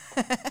yeah,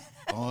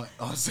 on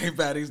St.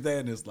 Patty's Day,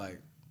 and it's like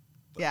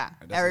yeah.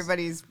 That's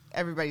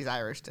Everybody's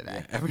Irish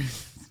today.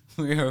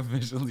 we are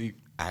officially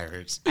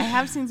Irish. I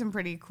have seen some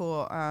pretty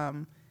cool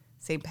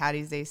St.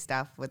 Patty's Day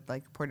stuff with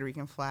like Puerto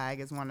Rican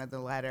flag as one of the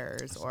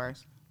letters or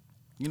Nice.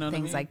 You know what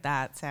things I mean? like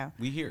that. So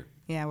We here.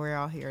 yeah, we're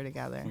all here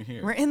together. We're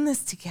here. We're in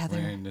this together.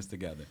 We're in this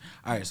together.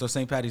 All right, so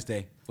St. Patty's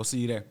Day. We'll see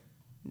you there.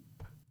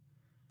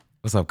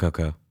 What's up,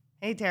 Coco?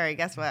 Hey Terry,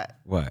 guess what?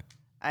 What?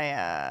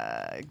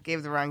 I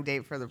gave the wrong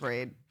date for the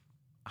parade.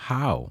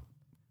 How?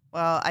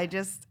 Well, I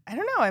don't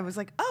know. I was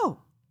like, oh,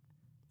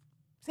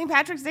 St.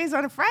 Patrick's Day's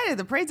on a Friday.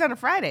 The parade's on a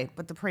Friday,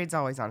 but the parade's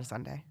always on a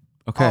Sunday.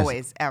 Okay.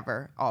 Always,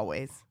 ever,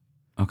 always.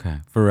 Okay.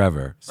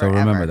 Forever. So Forever.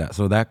 remember that.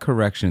 So that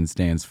correction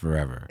stands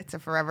forever. It's a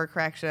forever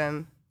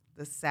correction.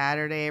 The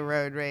Saturday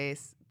road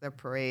race, the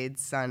parade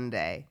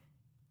Sunday,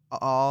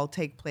 all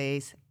take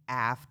place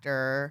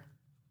after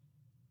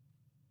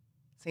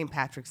St.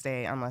 Patrick's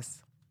Day,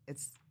 unless it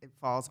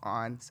falls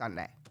on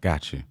Sunday.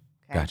 Got you.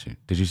 Okay? Got you.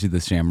 Did you see the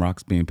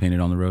shamrocks being painted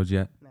on the roads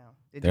yet? No,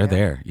 Did They're you?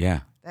 there.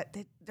 Yeah.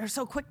 They're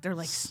so quick. They're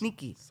like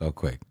sneaky. So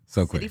quick.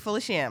 So City quick. full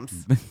of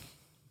shams.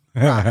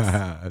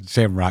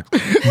 Shamrocks.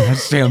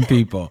 Sham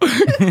people.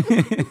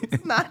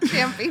 Not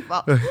sham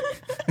people.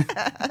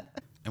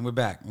 And we're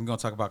back. We're going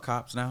to talk about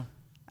cops now.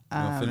 We're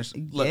going to finish.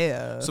 Look,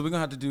 yeah. So we're going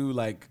to have to do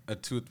like a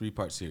 2 or 3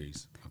 part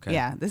series. Okay.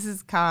 Yeah, this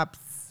is cops.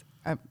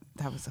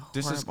 That was a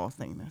This is- horrible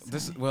thing to say.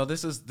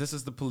 This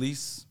is the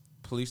police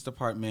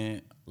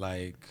department.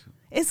 Like,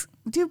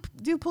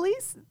 Do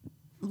police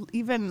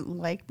even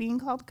like being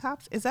called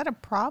cops? Is that a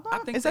problem? I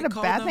think Is that they a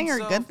call bad thing or a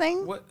good themselves-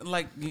 thing? What,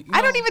 like, you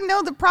I don't know, even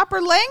know the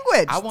proper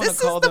language. I wanna This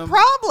is call the them-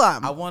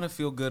 problem. I want to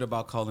feel good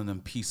about calling them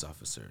peace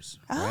officers,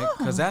 right?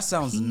 Because that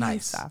sounds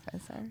nice. Peace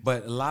officers.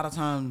 But a lot of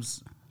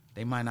times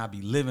they might not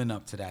be living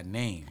up to that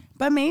name.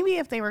 But maybe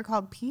if they were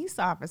called peace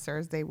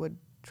officers, they would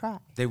try.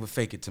 They would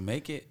fake it to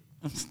make it.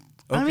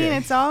 I mean,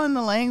 it's all in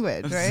the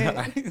language,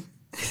 right? Sorry.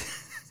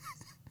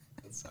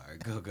 Sorry,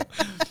 go.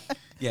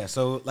 Yeah,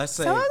 so let's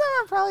say. Some of them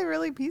are probably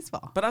really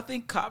peaceful. But I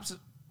think cops,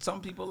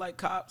 some people like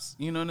cops,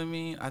 you know what I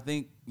mean? I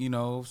think,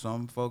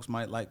 some folks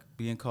might like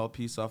being called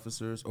peace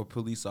officers or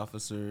police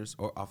officers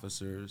or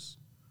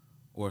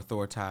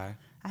authority.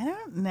 I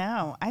don't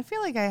know. I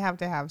feel like I have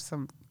to have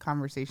some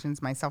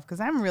conversations myself because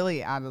I'm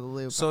really out of the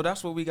loop. So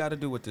that's what we got to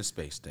do with this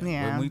space then.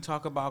 Yeah. When we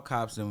talk about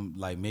cops and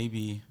like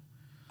maybe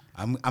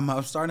I'm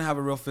starting to have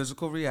a real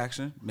physical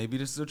reaction. Maybe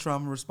this is a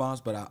trauma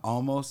response, but I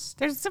almost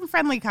There's some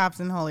friendly cops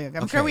in Holyoke.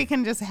 I'm sure Okay. we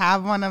can just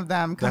have one of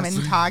them come That's-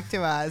 and talk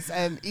to us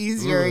and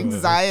ease your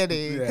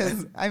anxiety. Yeah.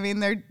 Because, I mean,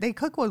 they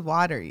cook with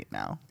water,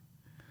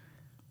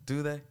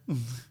 do they?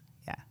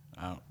 Yeah.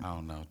 I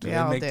don't know. Do We they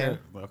all make do. their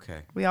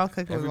okay? We all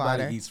cook with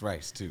Everybody water. eats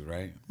rice too,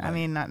 right? I Like-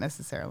 mean, not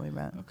necessarily,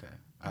 but okay.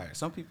 All right.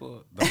 Some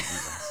people don't eat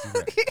rice.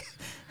 You're right.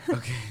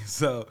 Okay.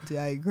 So,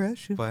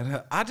 digression.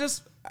 but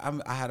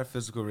I had a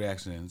physical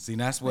reaction. See,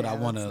 that's what Yeah, I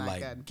want to that's not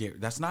like good.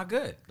 get. That's not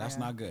good. That's Yeah.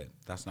 not good.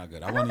 That's not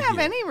good. I want don't to have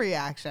hear. any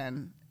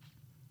reaction.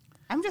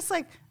 I'm just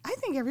like, I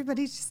think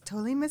everybody's just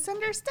totally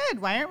misunderstood.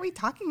 Why aren't we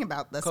talking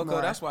about this Coco,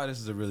 more? that's why this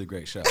is a really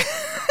great show.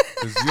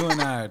 Because you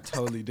and I are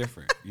totally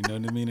different. You know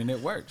what I mean? And it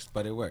works,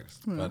 but it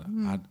works. But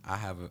I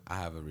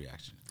have a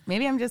reaction.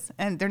 Maybe I'm just,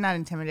 and they're not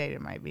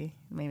intimidated. Might be.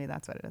 Maybe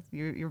that's what it is.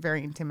 You're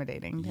very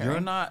intimidating. Terry. You're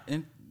not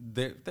in.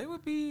 They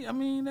would be. I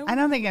mean, they would, I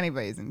don't think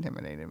anybody's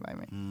intimidated by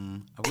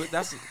me.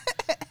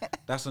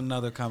 that's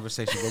another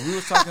conversation. But we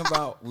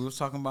was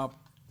talking about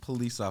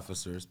police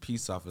officers,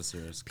 peace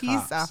officers, Peace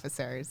cops,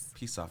 officers.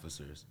 peace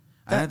officers.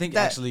 And I think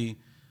actually,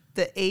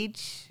 The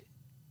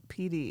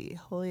HPD,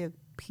 Holyoke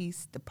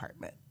Peace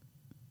Department.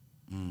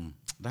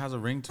 that has a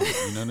ring to it.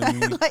 You know what I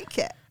mean? I like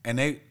it. And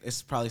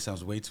it probably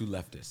sounds way too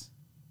leftist.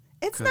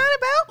 It's not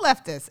about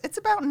leftists. It's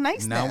about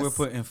niceness. Now we're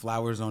putting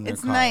flowers on their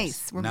It's cars.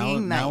 nice. We're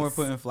being Now we're nice.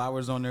 putting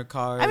flowers on their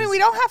cars. I mean, we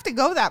don't have to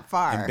go that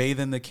far. and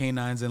bathing the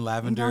canines in You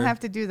lavender. don't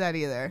have to do that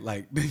either.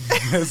 Like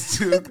that's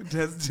too.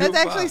 That's too That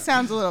actually far.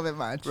 sounds a little bit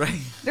much. Right.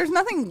 There's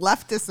nothing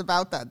leftist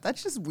about that.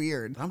 That's just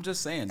weird. I'm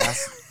just saying.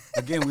 That's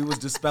again, we was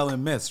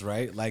dispelling myths,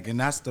 right? Like, and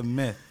that's the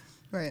myth.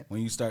 Right.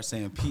 When you start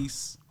saying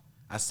peace,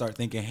 I start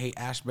thinking hate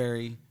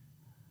Ashbury.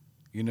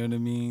 You know what I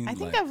mean? I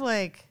think like, of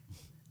like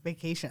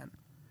vacation.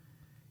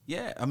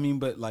 yeah. I mean,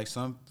 but like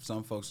some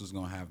folks is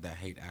gonna have that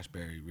hate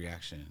Ashbury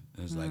reaction.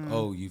 It's like,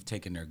 oh, you've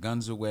taken their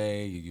guns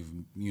away.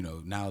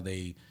 Now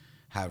they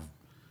have.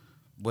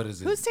 What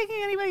is it? Who's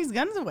taking anybody's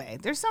guns away?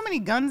 There's so many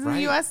guns in the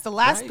Right, U.S. The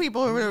last right.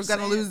 people who I'm are just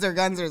going to saying. lose their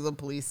guns are the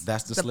police.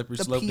 That's the slippery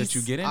slope that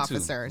you peace get into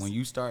officers. when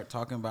you start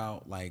talking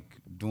about like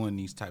doing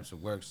these types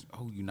of works.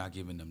 Oh, you're not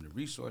giving them the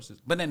resources.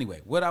 But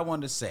anyway, what I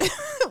wanted to say,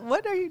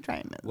 What are you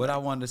trying to? what I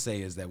wanted to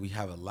say is that we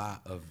have a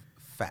lot of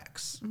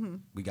facts.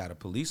 We got a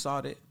police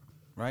audit,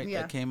 right?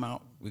 Yeah. That came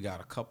out. We got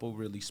a couple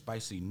really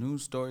spicy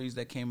news stories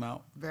that came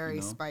out.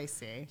 Very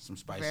spicy. Some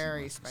spicy,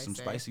 Very ones, spicy. some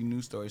spicy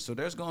news stories. So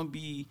there's going to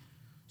be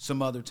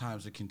some other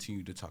times to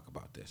continue to talk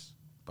about this.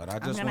 But I I'm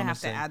just going to want have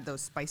say, to add those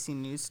spicy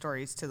news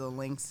stories to the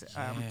links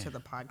to the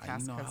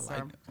podcast.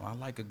 I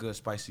like a good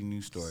spicy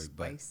news story,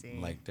 Spicy.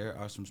 but like there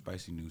are some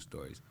spicy news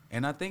stories,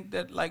 and I think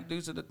that like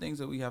these are the things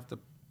that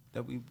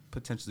we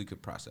potentially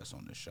could process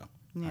on this show.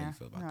 How Yeah. you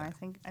feel about No, that?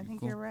 I think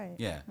Cool? you're right.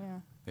 Yeah.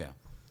 Yeah.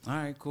 All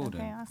right, cool Okay,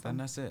 then. awesome. Then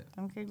that's it.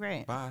 Okay,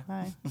 great. Bye.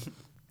 Bye.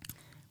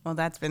 Well,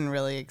 that's been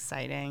really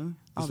exciting.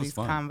 All This was these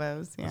fun.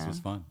 combos. Yeah. This was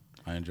fun.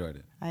 I enjoyed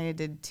it. I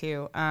did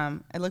too.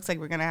 It looks like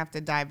we're going to have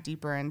to dive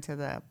deeper into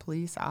the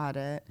police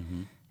audit.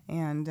 Mm-hmm.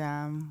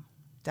 And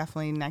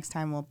definitely next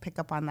time we'll pick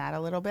up on that a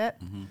little bit.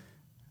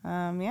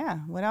 Yeah.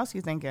 What else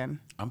you thinking?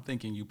 I'm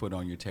thinking you put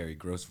on your Terry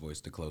Gross voice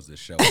to close this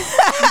show.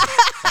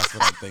 That's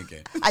what I'm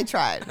thinking. I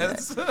tried.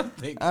 That's what I'm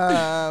thinking.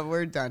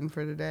 We're done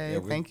for today. Yeah,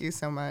 Thank you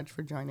so much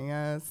for joining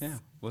us. Yeah,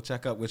 we'll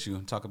check up with you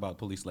and talk about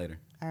police later.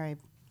 All right.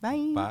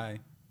 Bye. Bye.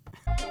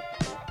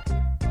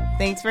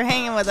 Thanks for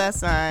hanging with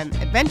us on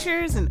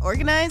Adventures in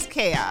Organized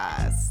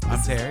Chaos.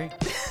 I'm Terry.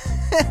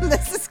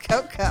 This is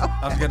Coco.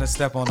 I'm gonna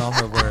step on all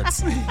her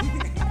words.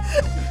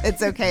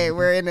 It's okay.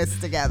 We're in this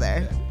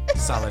together.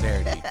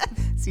 Solidarity.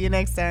 See you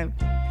next time.